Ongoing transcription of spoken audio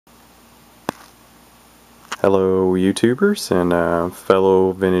Hello YouTubers and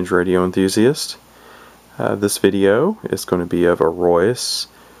fellow vintage radio enthusiasts. This video is going to be of a Royce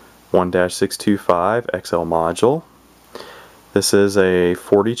 1-625 XL module. This is a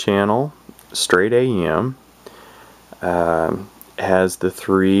 40 channel straight AM. Has the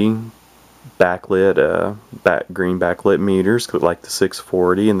three backlit green backlit meters like the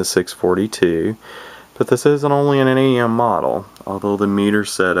 640 and the 642. But this isn't only an AM model, although the meter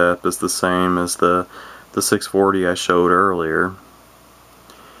setup is the same as the 640 I showed earlier.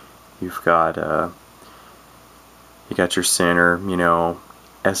 You've got you got your center,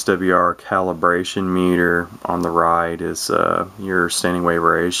 SWR calibration meter. On the right is your standing wave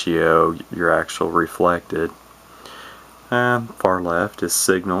ratio, your actual reflected. Far left is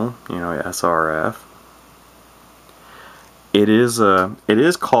signal, SRF. It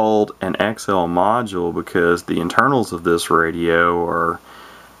is called an XL module because the internals of this radio are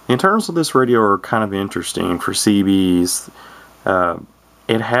kind of interesting for CBs.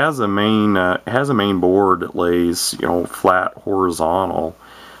 It has a main board that lays flat horizontal,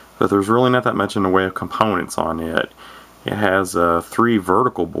 but there's really not that much in the way of components on it. It has three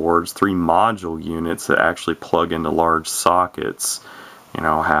vertical boards, three module units that actually plug into large sockets.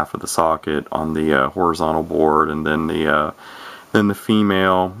 Half of the socket on the horizontal board, and then the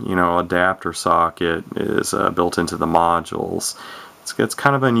female adapter socket is built into the modules. It's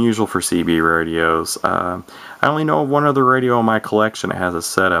kind of unusual for CB radios. I only know of one other radio in my collection that has a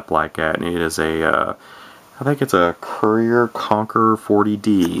setup like that, and it is I think it's a Courier Conqueror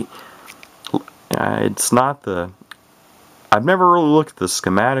 40D. It's not I've never really looked at the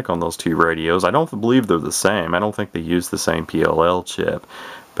schematic on those two radios. I don't believe they're the same. I don't think they use the same PLL chip,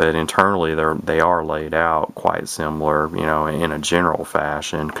 but internally they are laid out quite similar, in a general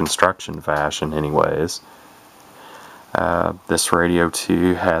fashion, construction fashion anyways. This radio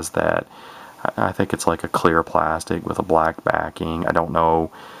too has that, I think it's like a clear plastic with a black backing. I don't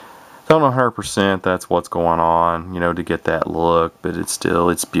know 100% that's what's going on, to get that look, but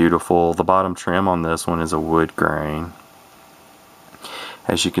it's beautiful. The bottom trim on this one is a wood grain.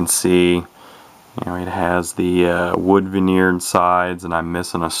 As you can see, it has the wood veneered sides, and I'm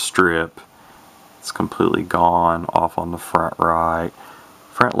missing a strip. It's completely gone off on the front right.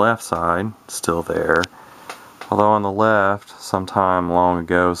 Front left side, still there. Although on the left, sometime long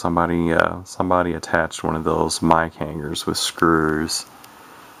ago, somebody attached one of those mic hangers with screws.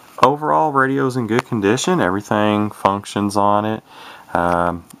 Overall, radio's in good condition. Everything functions on it.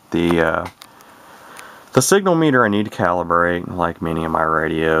 The signal meter I need to calibrate, like many of my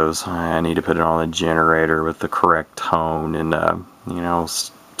radios. I need to put it on a generator with the correct tone and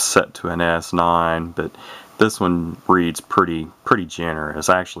set to an S9. But this one reads pretty generous,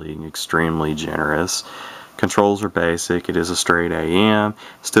 actually extremely generous. Controls are basic. It is a straight AM.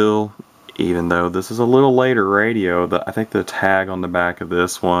 Still, even though this is a little later radio, I think the tag on the back of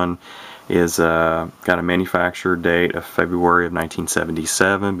this one is got a manufacturer date of February of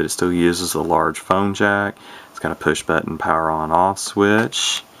 1977, but it still uses a large phone jack. It's got a push button power on off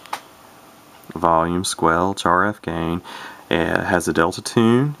switch, volume, squelch, RF gain. It has a delta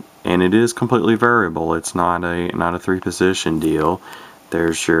tune, and it is completely variable. It's not a three position deal.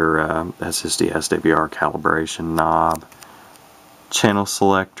 There's your that's just the SWR calibration knob. Channel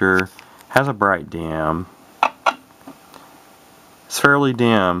selector has a bright dim. It's fairly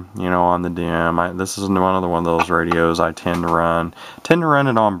dim, on the dim. This is another one of those radios I tend to run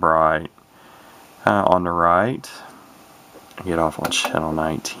it on bright. On the right, get off on channel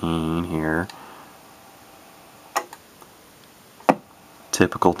 19 here.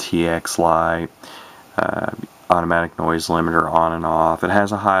 Typical TX light. Automatic noise limiter on and off. It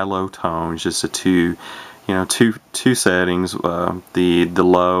has a high-low tone. It's just a two settings. The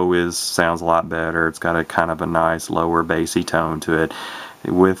low sounds a lot better. It's got a kind of a nice lower bassy tone to it.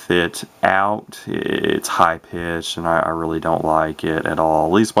 With it out, it's high pitched, and I really don't like it at all.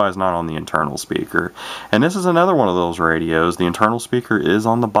 At least why it's not on the internal speaker. And this is another one of those radios. The internal speaker is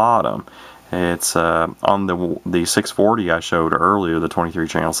on the bottom. It's on the 640 I showed earlier, the 23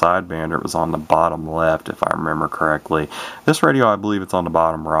 channel sidebander. It was on the bottom left, if I remember correctly. This radio, I believe it's on the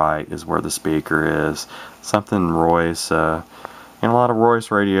bottom right, is where the speaker is. Something Royce, and a lot of Royce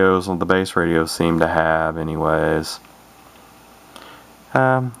radios, the base radios seem to have, anyways.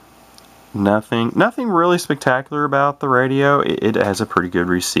 Nothing really spectacular about the radio. It has a pretty good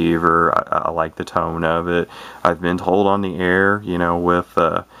receiver. I like the tone of it. I've been told on the air, with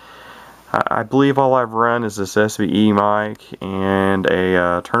I believe all I've run is this SVE mic and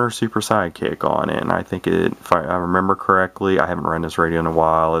a Turner Super Sidekick on it, and I think if I remember correctly, I haven't run this radio in a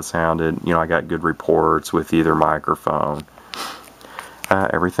while, it sounded, I got good reports with either microphone.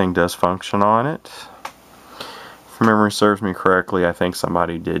 Everything does function on it. If memory serves me correctly, I think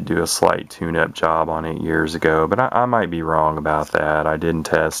somebody did do a slight tune-up job on it years ago, but I might be wrong about that. I didn't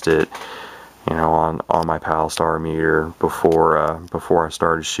test it, you know, on my PAL-STAR meter before I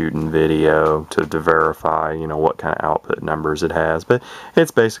started shooting video to verify, you know, what kind of output numbers it has. But it's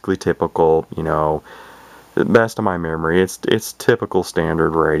basically typical, you know, the best of my memory, it's typical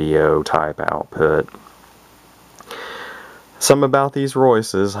standard radio type output. Some about these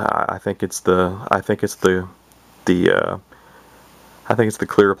Royces, I think it's the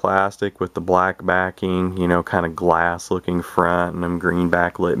clear plastic with the black backing, you know, kind of glass looking front and them green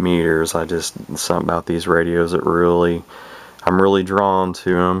backlit meters. Something about these radios that I'm really drawn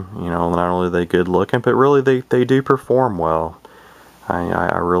to them. You know, not only are they good looking, but really they do perform well.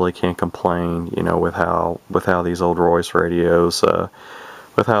 I really can't complain, you know, with how these old Royce radios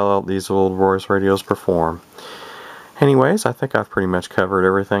perform. Anyways, I think I've pretty much covered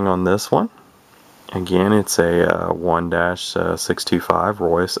everything on this one. Again, it's a 1-625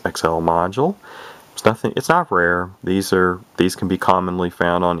 Royce XL module. It's not rare. These can be commonly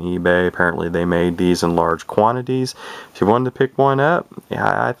found on eBay. Apparently they made these in large quantities. If you wanted to pick one up,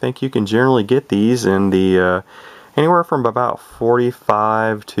 yeah, I think you can generally get these in the anywhere from about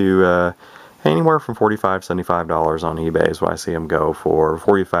 $45 to $75 on eBay is what I see them go for,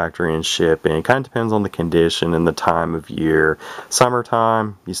 before you factor in shipping. It kind of depends on the condition and the time of year.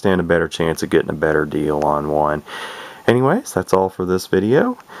 Summertime, you stand a better chance of getting a better deal on one. Anyways, that's all for this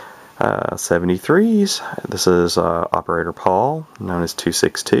video. 73s. This is Operator Paul, known as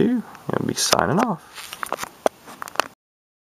 262. I'll be signing off.